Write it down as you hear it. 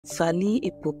Fally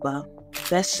Ipupa,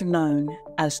 best known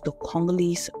as the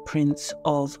Congolese Prince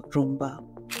of Rumba.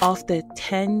 After a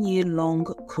 10-year-long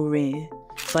career,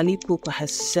 Fally Ipupa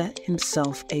has set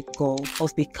himself a goal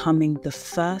of becoming the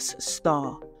first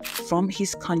star from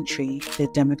his country, the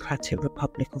Democratic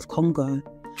Republic of Congo,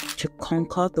 to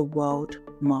conquer the world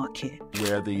market.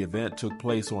 Where the event took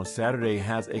place on Saturday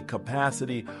has a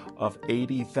capacity of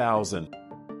 80,000.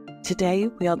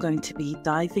 Today, we are going to be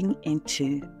diving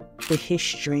into the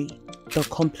history, the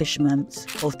accomplishments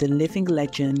of the living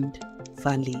legend,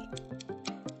 Fally.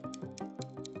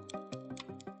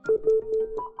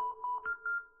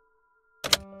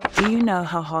 Do you know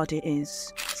how hard it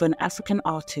is for an African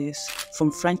artist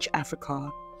from French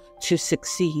Africa to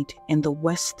succeed in the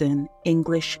Western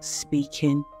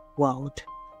English-speaking world,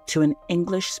 to an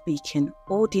English-speaking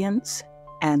audience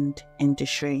and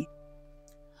industry?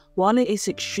 While it is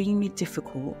extremely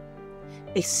difficult,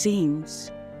 it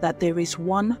seems that there is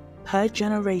one per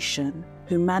generation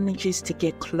who manages to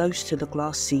get close to the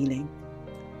glass ceiling.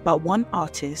 But one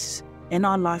artist in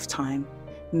our lifetime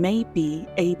may be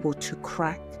able to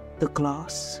crack the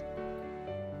glass.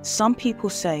 Some people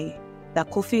say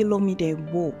that Koffi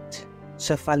Olomide walked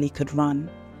so Fally could run.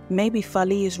 Maybe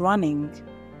Fally is running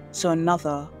so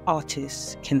another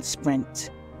artist can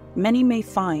sprint. Many may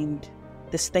find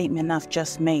the statement I've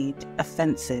just made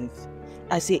offensive,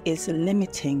 as it is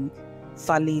limiting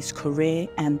Fally's career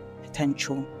and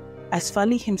potential, as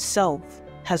Fally himself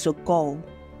has a goal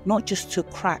not just to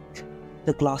crack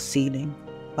the glass ceiling,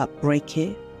 but break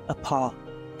it apart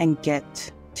and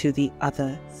get to the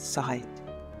other side.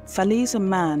 Fally is a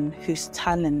man whose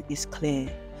talent is clear,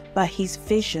 but his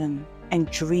vision and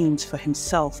dreams for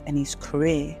himself and his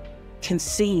career can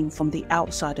seem from the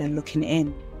outsider looking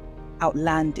in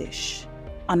outlandish,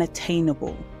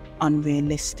 unattainable,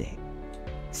 unrealistic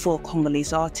for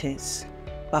Congolese artists.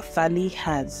 But Fally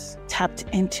has tapped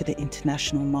into the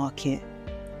international market,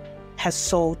 has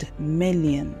sold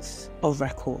millions of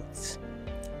records,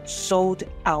 sold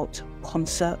out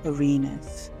concert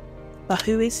arenas. But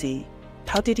who is he?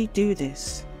 How did he do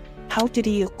this? How did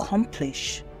he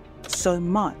accomplish so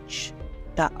much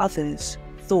that others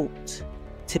thought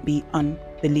to be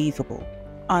unbelievable,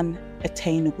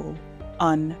 unattainable,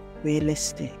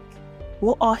 unrealistic?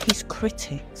 What are his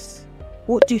critics?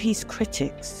 What do his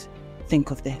critics think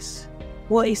of this?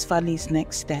 What is Fally's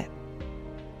next step?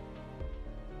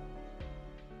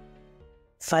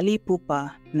 Fally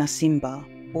Ipupa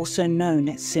Nasimba, also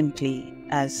known simply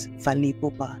as Fally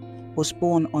Ipupa, was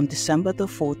born on December the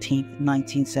 14th,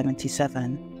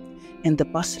 1977, in the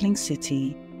bustling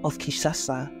city of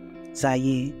Kinshasa,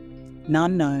 Zaire, now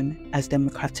known as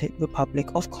Democratic Republic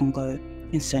of Congo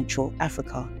in Central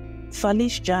Africa.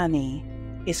 Fally's journey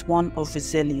is one of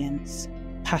resilience,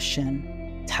 passion,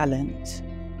 talent,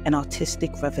 and artistic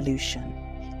revolution.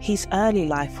 His early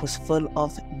life was full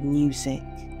of music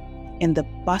in the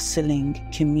bustling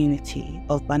community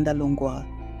of Bandalungwa,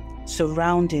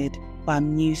 surrounded by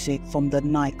music from the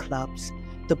nightclubs,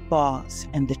 the bars,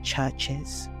 and the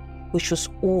churches, which was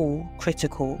all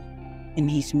critical in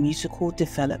his musical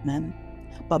development,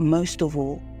 but most of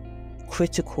all,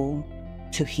 critical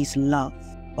to his love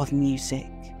of music.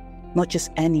 Not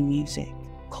just any music,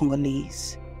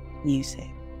 Congolese music.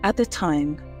 At the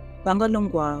time,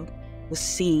 Bandalungwa was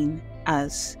seen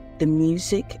as the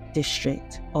music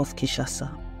district of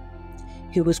Kinshasa.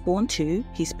 He was born to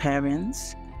his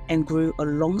parents and grew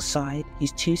alongside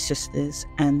his two sisters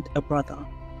and a brother.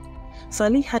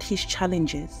 Fally had his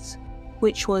challenges,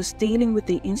 which was dealing with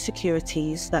the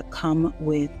insecurities that come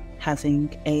with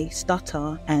having a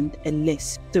stutter and a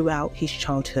lisp throughout his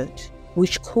childhood,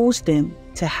 which caused him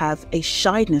to have a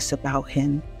shyness about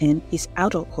him in his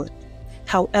adulthood.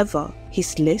 However,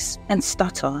 his lisp and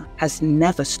stutter has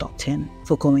never stopped him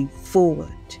from going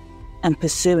forward and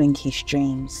pursuing his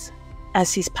dreams,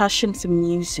 as his passion for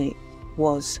music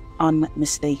was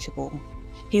unmistakable.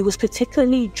 He was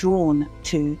particularly drawn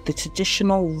to the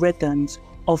traditional rhythms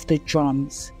of the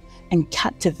drums and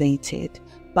captivated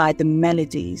by the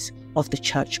melodies of the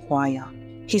church choir.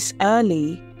 His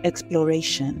early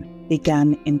exploration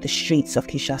began in the streets of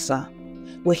Kinshasa,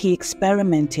 where he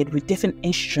experimented with different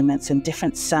instruments and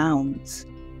different sounds,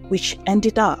 which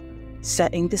ended up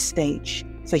setting the stage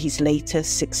for his later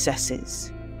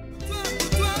successes.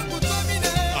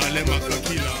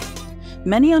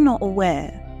 Many are not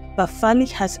aware, but Fally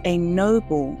has a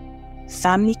noble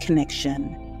family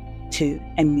connection to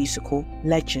a musical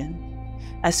legend,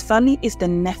 as Fally is the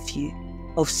nephew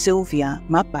of Sylvia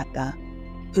Mabata,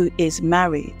 who is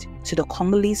married to the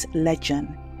Congolese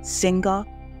legend, singer,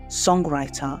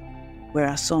 songwriter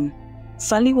Werason.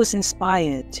 Fally was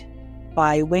inspired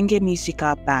by Wenge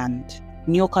Musica Band,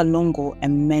 Nyoka Longo,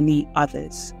 and many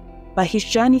others. But his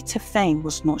journey to fame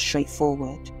was not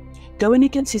straightforward. Going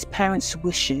against his parents'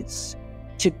 wishes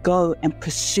to go and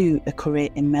pursue a career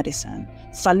in medicine,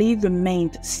 Fally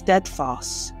remained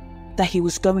steadfast that he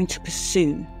was going to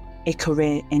pursue a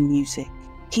career in music.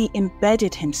 He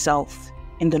embedded himself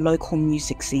in the local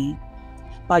music scene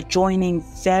by joining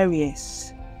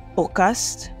various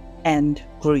orchestras and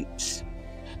groups.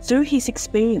 Through his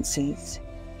experiences,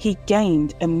 he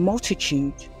gained a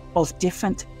multitude of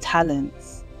different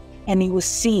talents, and he was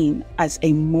seen as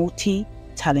a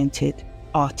multi-talented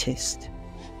artist,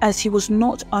 as he was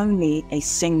not only a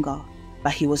singer,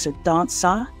 but he was a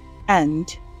dancer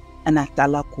and an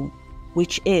atalaku,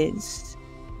 which is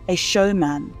a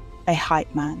showman, a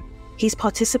hype man. His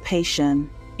participation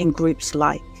in groups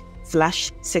like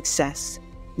Flash Success,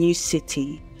 New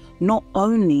City, not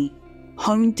only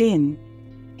honed in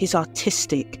his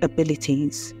artistic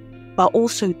abilities, but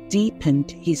also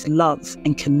deepened his love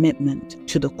and commitment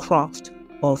to the craft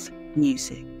of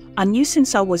music. I knew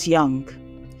since I was young.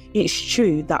 It's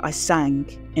true that I sang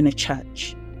in a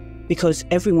church because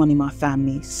everyone in my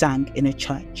family sang in a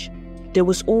church. There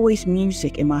was always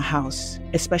music in my house,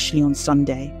 especially on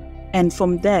Sunday. And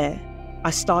from there, I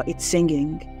started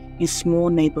singing in small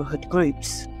neighborhood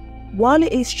groups. While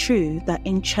it is true that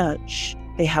in church,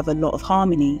 they have a lot of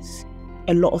harmonies,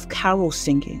 a lot of carol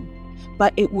singing,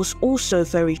 but it was also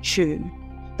very true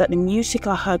that the music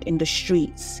I heard in the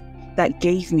streets that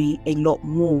gave me a lot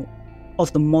more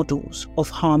of the models of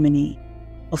harmony,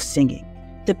 of singing.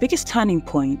 The biggest turning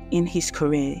point in his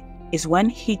career is when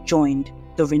he joined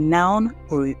the renowned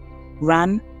group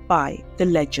ran by the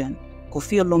legend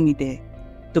Koffi Olomide.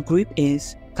 The group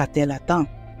is Katelatan.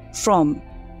 From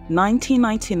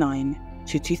 1999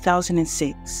 to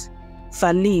 2006,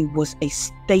 Fally was a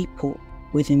staple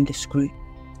within this group.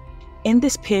 In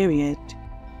this period,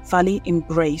 Fally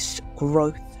embraced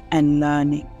growth and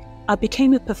learning. I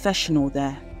became a professional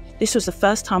there. This was the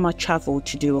first time I traveled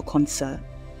to do a concert.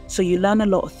 So you learn a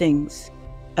lot of things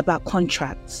about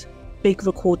contracts, big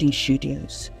recording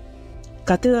studios.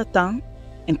 Katelatan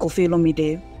and Koffi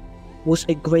Olomide was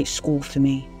a great school for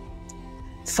me.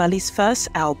 Fally's first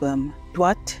album,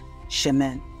 Droit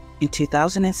Chemin, in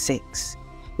 2006,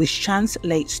 which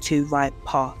translates to Right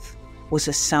Path, was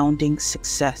a sounding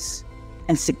success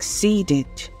and succeeded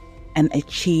and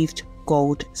achieved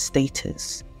gold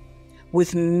status,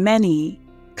 with many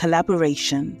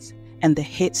collaborations, and the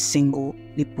hit single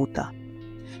Liputa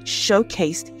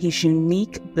showcased his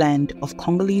unique blend of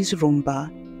Congolese rumba,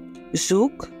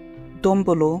 zouk,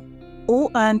 dombolo,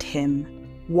 all earned him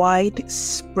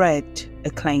widespread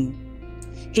acclaim.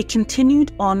 He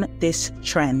continued on this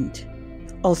trend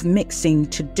of mixing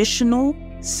traditional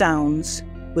sounds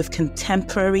with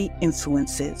contemporary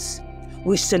influences,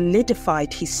 which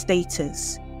solidified his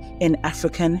status in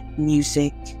African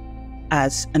music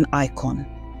as an icon.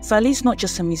 Fally's not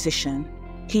just a musician,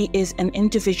 he is an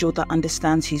individual that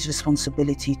understands his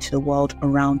responsibility to the world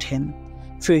around him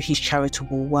through his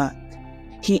charitable work.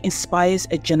 He inspires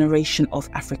a generation of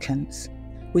Africans,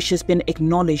 which has been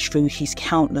acknowledged through his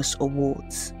countless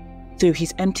awards, through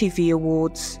his MTV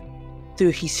Awards,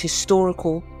 through his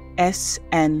historical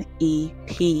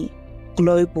SNEP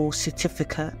Global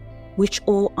Certificate, which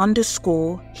all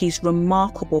underscore his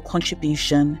remarkable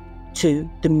contribution to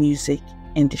the music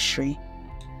industry.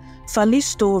 Fally's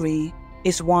story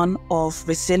is one of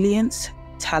resilience,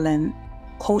 talent,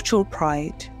 cultural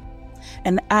pride,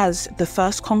 and as the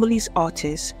first Congolese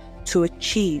artist to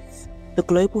achieve the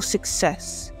global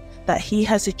success that he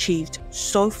has achieved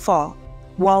so far,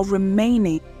 while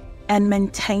remaining and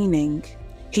maintaining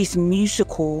his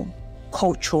musical,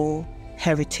 cultural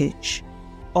heritage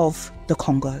of the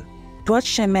Congo. Droit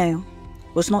Chemin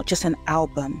was not just an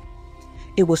album,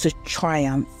 it was a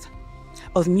triumph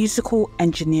of musical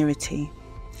ingenuity.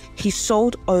 He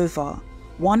sold over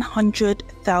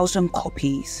 100,000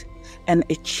 copies and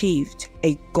achieved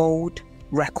a gold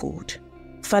record.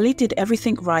 Fally did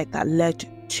everything right that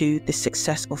led to the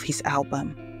success of his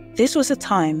album. This was a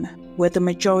time where the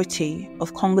majority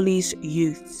of Congolese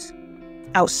youths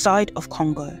outside of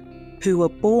Congo who were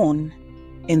born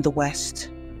in the West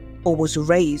or was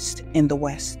raised in the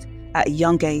West at a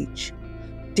young age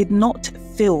did not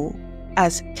feel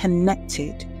as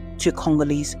connected to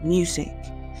Congolese music,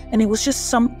 and it was just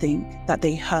something that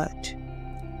they heard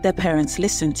their parents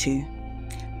listened to.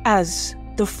 As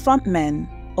the frontmen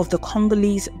of the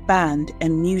Congolese band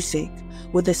and music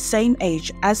were the same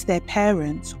age as their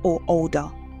parents or older,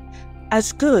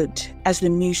 as good as the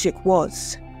music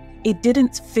was, it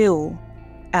didn't feel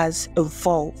as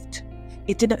evolved,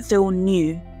 it didn't feel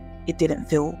new, it didn't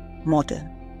feel modern.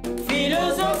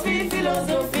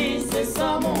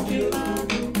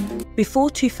 Before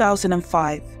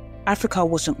 2005, Africa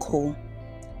wasn't cool.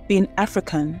 Being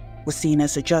African was seen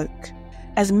as a joke,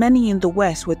 as many in the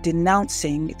West were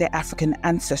denouncing their African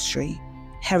ancestry,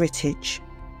 heritage,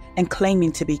 and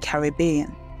claiming to be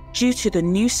Caribbean due to the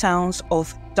new sounds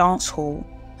of dancehall,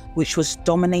 which was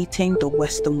dominating the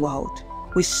Western world,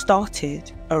 which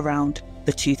started around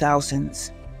the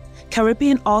 2000s.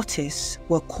 Caribbean artists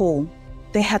were cool.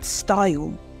 They had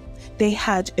style. They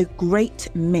had a great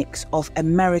mix of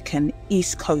American,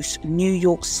 East Coast, New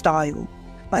York style,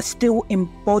 but still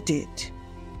embodied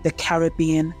the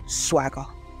Caribbean swagger.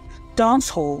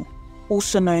 Dancehall,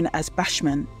 also known as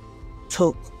bashment,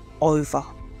 took over.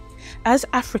 As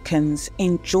Africans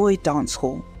enjoyed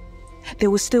dancehall,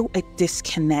 there was still a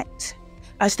disconnect,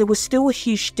 as there was still a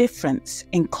huge difference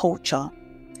in culture,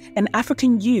 and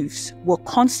African youths were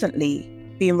constantly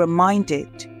being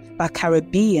reminded by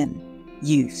Caribbean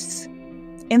youths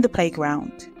in the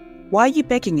playground, "Why are you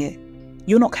begging it?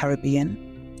 You're not Caribbean."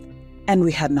 And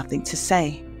we had nothing to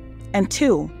say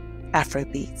until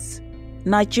Afrobeats.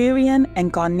 Nigerian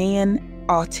and Ghanaian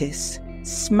artists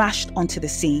smashed onto the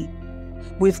scene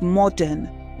with modern,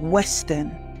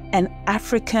 Western, and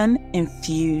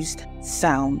African-infused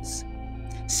sounds.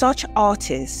 Such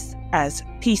artists as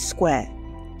P-Square,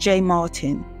 J.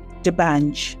 Martin,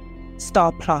 D'banj,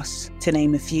 Star Plus, to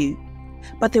name a few.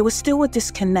 But there was still a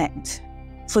disconnect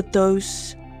for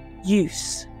those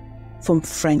youths from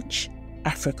French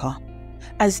Africa,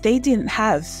 as they didn't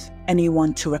have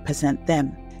anyone to represent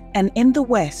them. And in the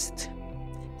West,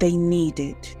 they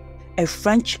needed a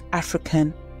French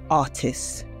African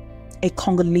artist, a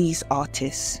Congolese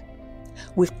artist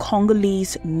with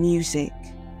Congolese music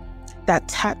that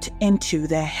tapped into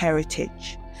their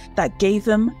heritage, that gave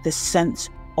them the sense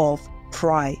of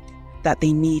pride that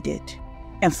they needed.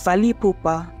 And Fally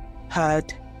Ipupa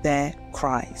heard their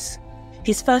cries.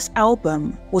 His first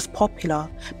album was popular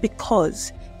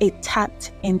because it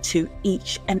tapped into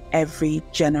each and every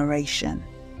generation.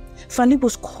 Fally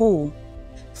was cool.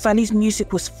 Fally's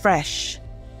music was fresh.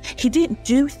 He didn't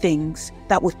do things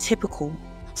that were typical.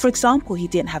 For example, he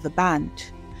didn't have a band.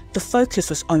 The focus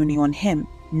was only on him,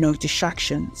 no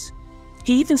distractions.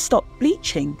 He even stopped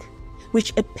bleaching,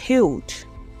 which appealed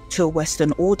to a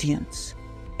Western audience,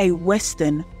 a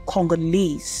Western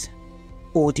Congolese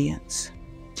audience.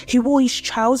 He wore his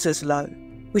trousers low,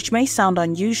 which may sound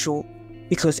unusual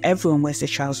because everyone wears their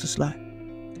trousers low.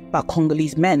 But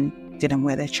Congolese men didn't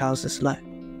wear their trousers low,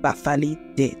 but Fally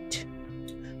did.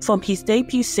 From his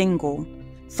debut single,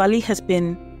 Fally has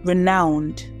been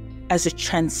renowned as a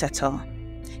trendsetter.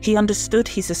 He understood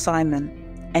his assignment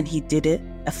and he did it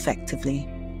effectively,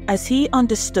 as he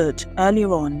understood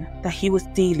earlier on that he was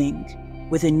dealing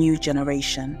with a new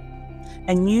generation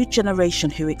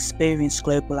who experienced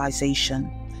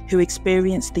globalization, who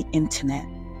experienced the internet.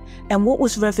 And what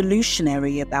was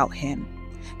revolutionary about him,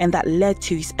 and that led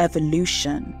to his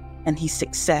evolution and his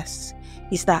success,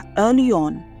 is that early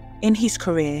on in his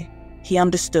career, he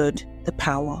understood the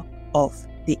power of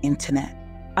the internet.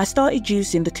 I started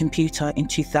using the computer in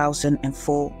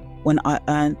 2004 when I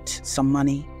earned some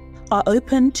money. I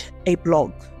opened a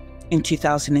blog in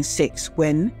 2006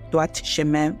 when Droit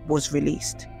Chemin was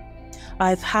released.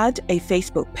 I've had a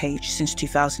Facebook page since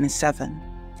 2007.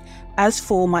 As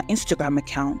for my Instagram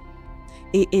account,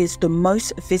 it is the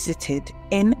most visited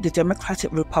in the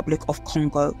Democratic Republic of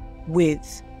Congo,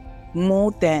 with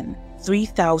more than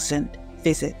 3,000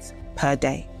 visits per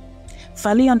day.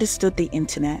 Fally understood the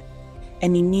internet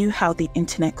and he knew how the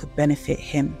internet could benefit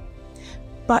him.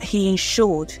 But he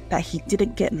ensured that he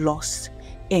didn't get lost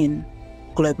in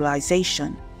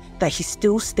globalization, that he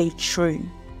still stayed true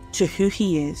to who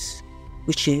he is,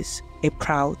 which is a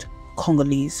proud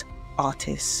Congolese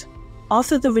artist.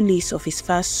 After the release of his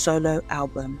first solo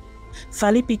album,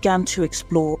 Fally began to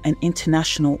explore an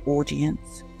international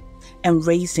audience and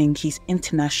raising his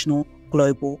international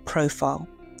global profile,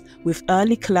 with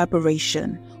early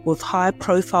collaboration with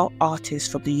high-profile artists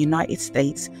from the United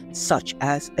States such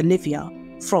as Olivia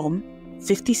from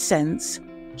 50 Cent's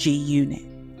G-Unit.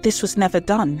 This was never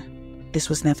done, this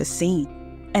was never seen,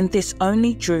 and this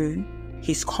only drew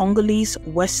his Congolese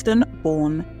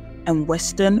Western-born and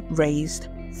Western-raised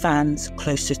fans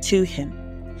closer to him,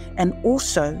 and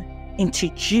also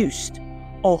introduced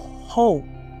a whole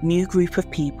new group of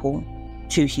people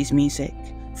to his music.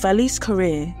 Fally's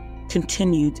career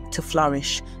continued to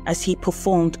flourish as he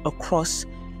performed across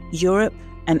Europe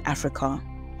and Africa.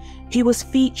 He was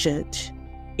featured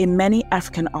in many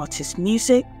African artists'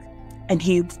 music, and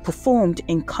he performed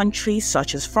in countries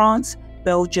such as France,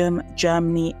 Belgium,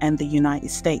 Germany, and the United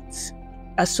States.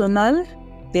 National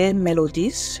des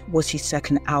Melodies was his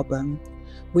second album,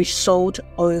 which sold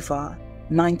over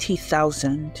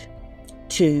 90,000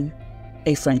 to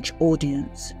a French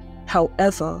audience.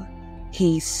 However,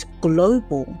 his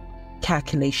global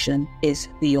calculation is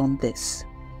beyond this.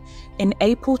 In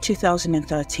April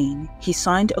 2013, he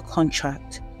signed a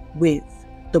contract with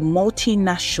the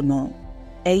multinational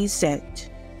AZ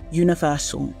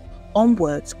Universal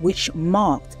Onwards, which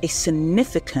marked a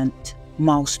significant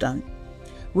milestone.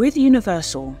 With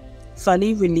Universal,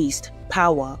 Fally released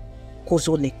Power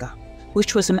Kozoleka,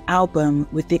 which was an album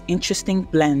with the interesting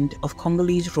blend of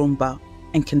Congolese rumba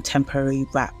and contemporary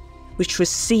rap, which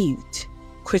received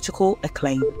critical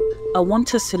acclaim. I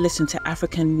want us to listen to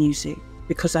African music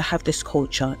because I have this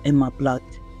culture in my blood,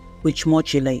 which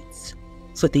modulates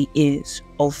for the ears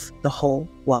of the whole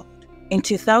world. In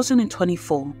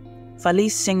 2024,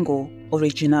 Fally's single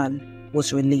Original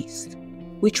was released,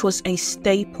 which was a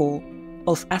staple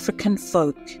of African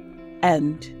folk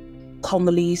and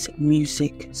Congolese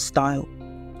music style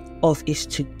of its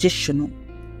traditional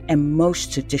and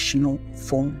most traditional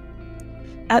form.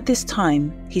 At this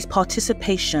time, his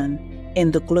participation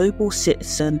in the Global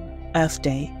Citizen Earth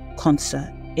Day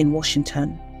concert in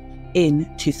Washington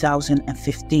in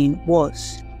 2015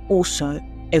 was also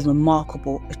a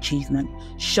remarkable achievement,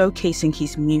 showcasing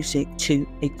his music to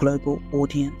a global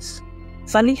audience.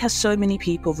 Fally has so many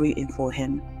people rooting for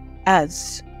him,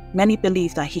 as many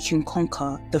believe that he can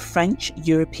conquer the French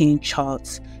European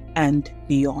charts and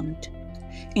beyond.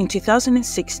 In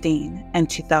 2016 and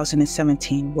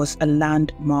 2017 was a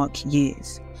landmark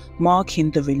years, marking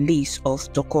the release of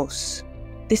Dokos.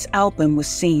 This album was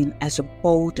seen as a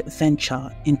bold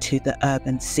venture into the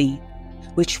urban scene,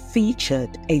 which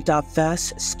featured a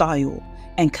diverse style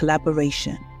and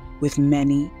collaboration with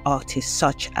many artists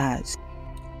such as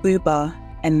Buba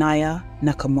and Naya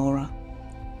Nakamura.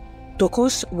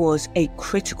 Dokos was a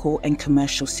critical and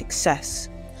commercial success,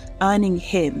 earning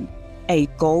him a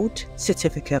gold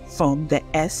certificate from the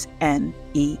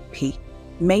SNEP,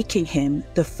 making him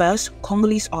the first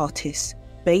Congolese artist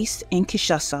based in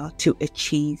Kinshasa to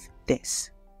achieve this.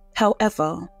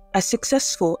 However, as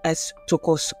successful as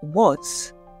Dokos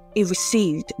was, it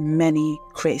received many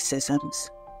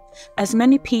criticisms, as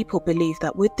many people believe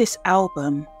that with this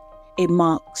album, it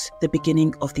marks the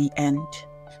beginning of the end,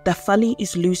 that Fally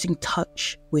is losing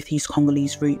touch with his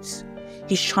Congolese roots.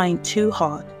 He's trying too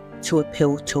hard to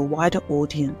appeal to a wider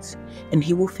audience, and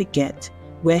he will forget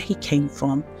where he came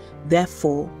from,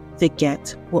 therefore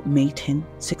forget what made him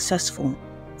successful.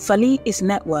 Fally is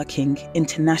networking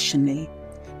internationally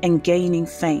and gaining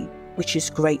fame, which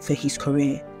is great for his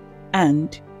career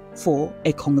and for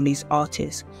a Congolese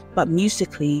artist, but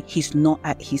musically he's not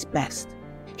at his best.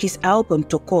 His album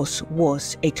Dokos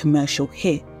was a commercial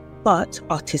hit, but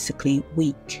artistically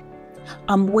weak.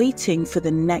 I'm waiting for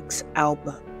the next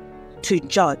album to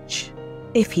judge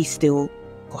if he still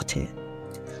got it.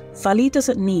 Fally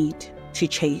doesn't need to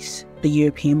chase the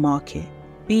European market.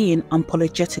 Being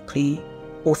unapologetically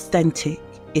authentic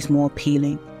is more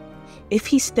appealing. If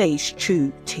he stays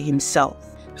true to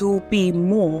himself, he will be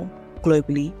more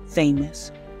globally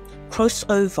famous.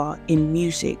 Crossover in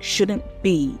music shouldn't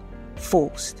be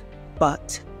forced,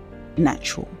 but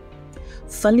natural.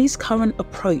 Fally's current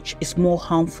approach is more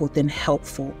harmful than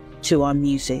helpful to our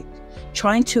music.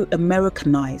 Trying to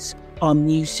Americanize our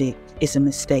music is a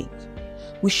mistake.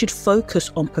 We should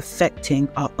focus on perfecting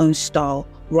our own style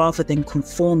rather than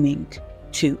conforming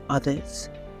to others.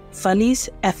 Fally's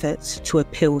efforts to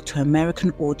appeal to an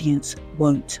American audience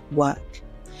won't work.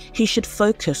 He should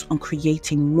focus on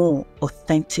creating more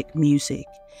authentic music,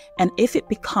 and if it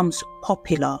becomes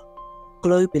popular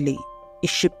globally, it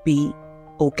should be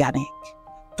organic.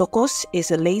 Dokos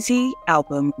is a lazy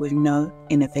album with no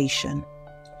innovation.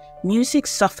 Music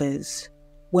suffers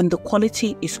when the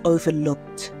quality is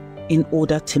overlooked in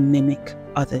order to mimic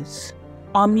others.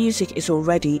 Our music is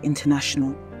already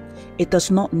international. It does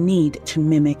not need to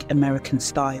mimic American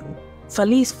style.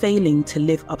 Fally is failing to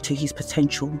live up to his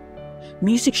potential.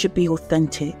 Music should be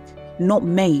authentic, not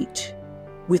made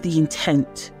with the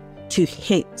intent to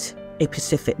hit a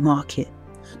specific market.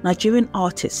 Nigerian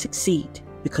artists succeed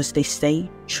because they stay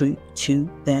true to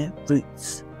their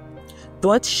roots.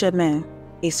 Droit Chemin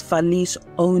is Fally's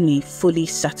only fully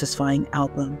satisfying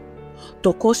album.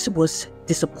 Dokos was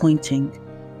disappointing,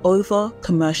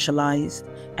 over-commercialized,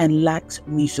 and lacks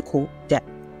musical depth.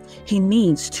 He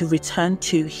needs to return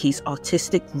to his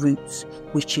artistic roots,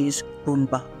 which is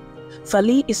rumba.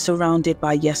 Fally is surrounded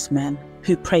by yes men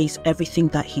who praise everything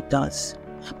that he does,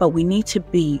 but we need to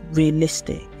be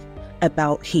realistic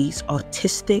about his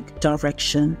artistic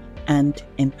direction and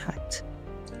impact.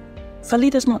 Fally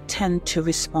does not tend to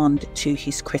respond to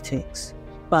his critics,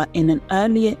 but in an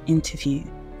earlier interview,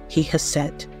 he has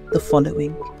said the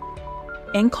following.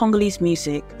 In Congolese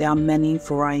music, there are many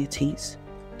varieties.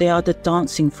 There are the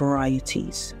dancing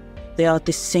varieties. There are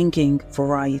the singing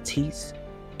varieties.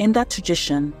 In that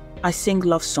tradition, I sing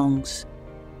love songs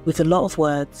with a lot of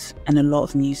words and a lot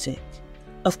of music.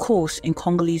 Of course, in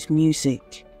Congolese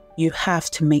music, you have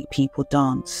to make people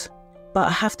dance. But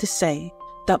I have to say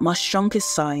that my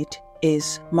strongest side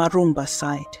is my rumba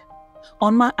side.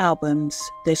 On my albums,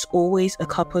 there's always a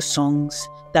couple of songs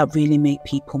that really make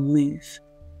people move.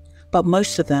 But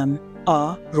most of them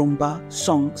are rumba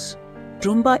songs.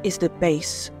 Rumba is the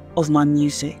base of my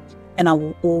music, and I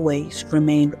will always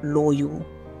remain loyal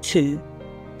to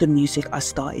the music I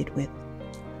started with.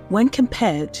 When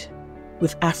compared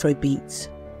with Afrobeats,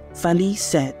 Fally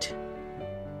said,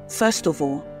 "First of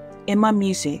all, in my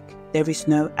music, there is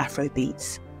no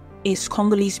Afrobeats. It's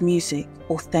Congolese music,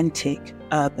 authentic,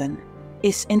 urban.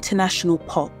 It's international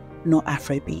pop, not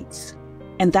Afrobeats.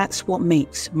 And that's what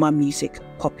makes my music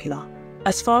popular."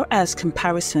 As far as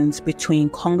comparisons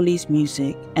between Congolese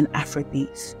music and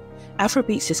Afrobeats,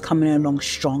 Afrobeats is coming along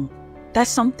strong. That's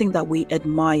something that we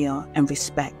admire and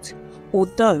respect,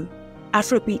 although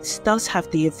Afrobeats does have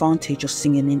the advantage of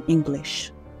singing in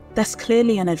English. That's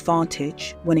clearly an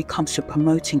advantage when it comes to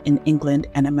promoting in England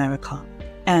and America,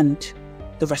 and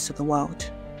the rest of the world.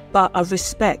 But I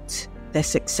respect their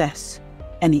success,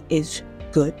 and it is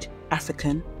good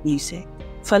African music.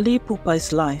 Fally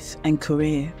Ipupa's life and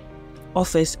career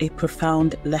offers a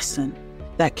profound lesson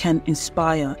that can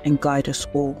inspire and guide us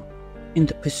all in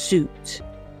the pursuit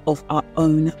of our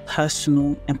own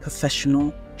personal and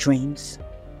professional dreams.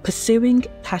 Pursuing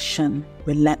passion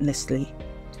relentlessly.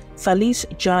 Fally's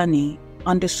journey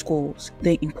underscores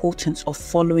the importance of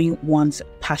following one's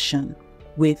passion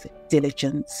with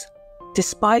diligence.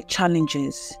 Despite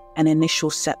challenges and initial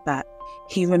setback,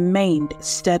 he remained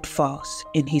steadfast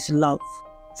in his love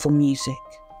for music.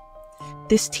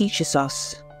 This teaches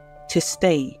us to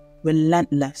stay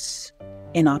relentless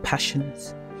in our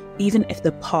passions, even if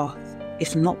the path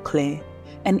is not clear,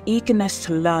 and eagerness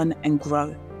to learn and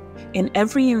grow. In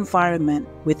every environment,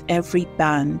 with every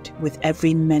band, with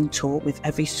every mentor, with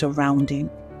every surrounding,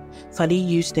 Fally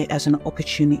used it as an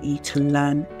opportunity to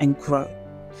learn and grow.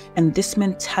 And this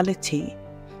mentality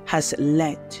has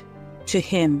led to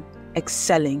him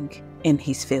excelling in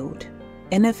his field,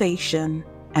 innovation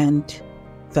and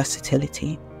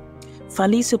versatility.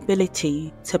 Fally's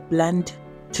ability to blend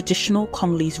traditional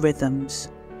Congolese rhythms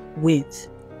with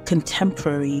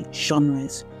contemporary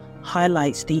genres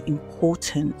highlights the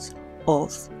importance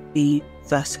of being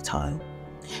versatile.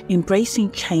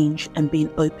 Embracing change and being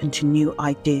open to new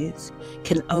ideas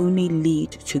can only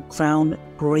lead to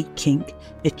groundbreaking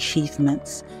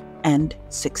achievements and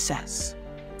success.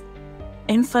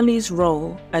 In Fally's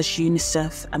role as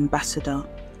UNICEF ambassador,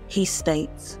 he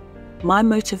states, "My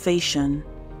motivation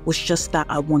was just that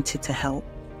I wanted to help.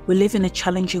 We live in a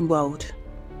challenging world,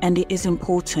 and it is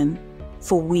important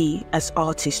for we as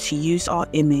artists to use our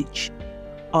image,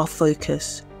 our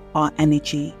focus, our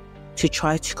energy to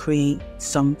try to create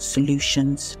some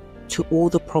solutions to all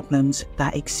the problems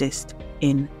that exist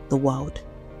in the world.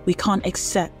 We can't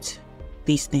accept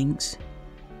these things.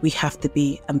 We have to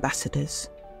be ambassadors."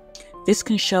 This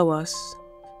can show us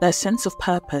that a sense of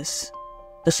purpose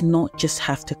does not just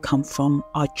have to come from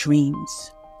our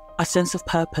dreams. A sense of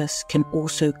purpose can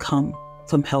also come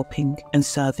from helping and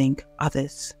serving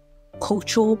others.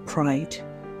 Cultural pride.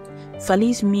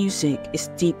 Fally's music is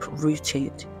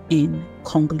deep-rooted in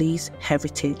Congolese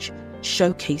heritage,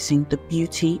 showcasing the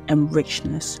beauty and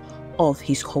richness of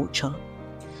his culture.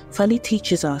 Fally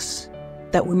teaches us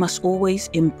that we must always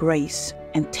embrace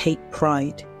and take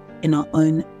pride in our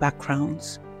own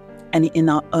backgrounds and in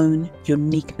our own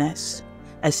uniqueness,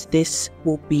 as this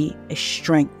will be a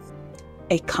strength,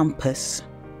 a compass,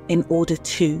 in order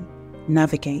to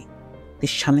navigate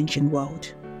this challenging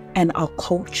world. And our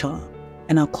culture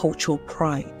and our cultural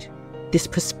pride, this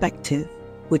perspective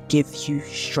would give you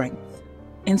strength.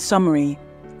 In summary,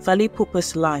 Fally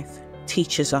Ipupa's life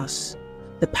teaches us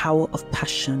the power of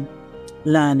passion,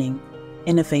 learning,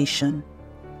 innovation,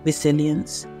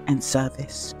 resilience, and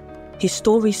service. His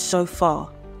stories so far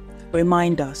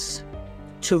remind us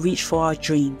to reach for our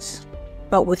dreams,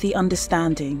 but with the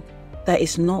understanding that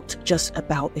it's not just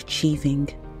about achieving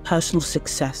personal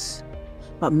success,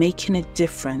 but making a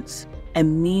difference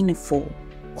and meaningful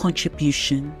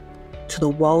contribution to the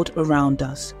world around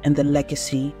us and the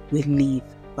legacy we leave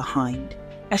behind.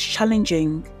 As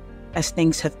challenging as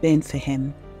things have been for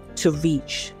him to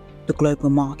reach the global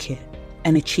market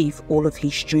and achieve all of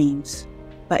his dreams,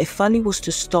 But if Fally was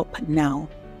to stop now,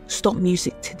 stop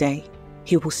music today,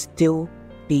 he will still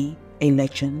be a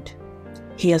legend.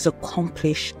 He has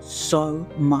accomplished so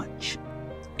much.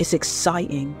 It's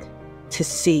exciting to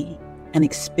see and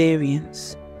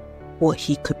experience what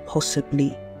he could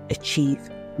possibly achieve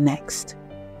next.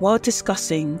 While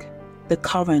discussing the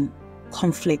current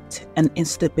conflict and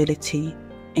instability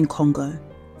in Congo,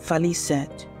 Fally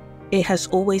said, "It has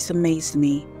always amazed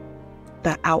me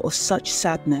that out of such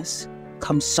sadness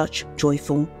comes such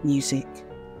joyful music.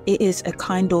 It is a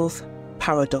kind of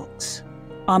paradox.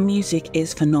 Our music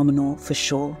is phenomenal for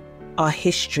sure. Our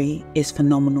history is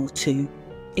phenomenal too.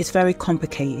 It's very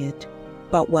complicated,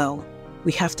 but well,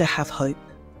 we have to have hope.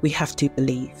 We have to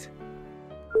believe."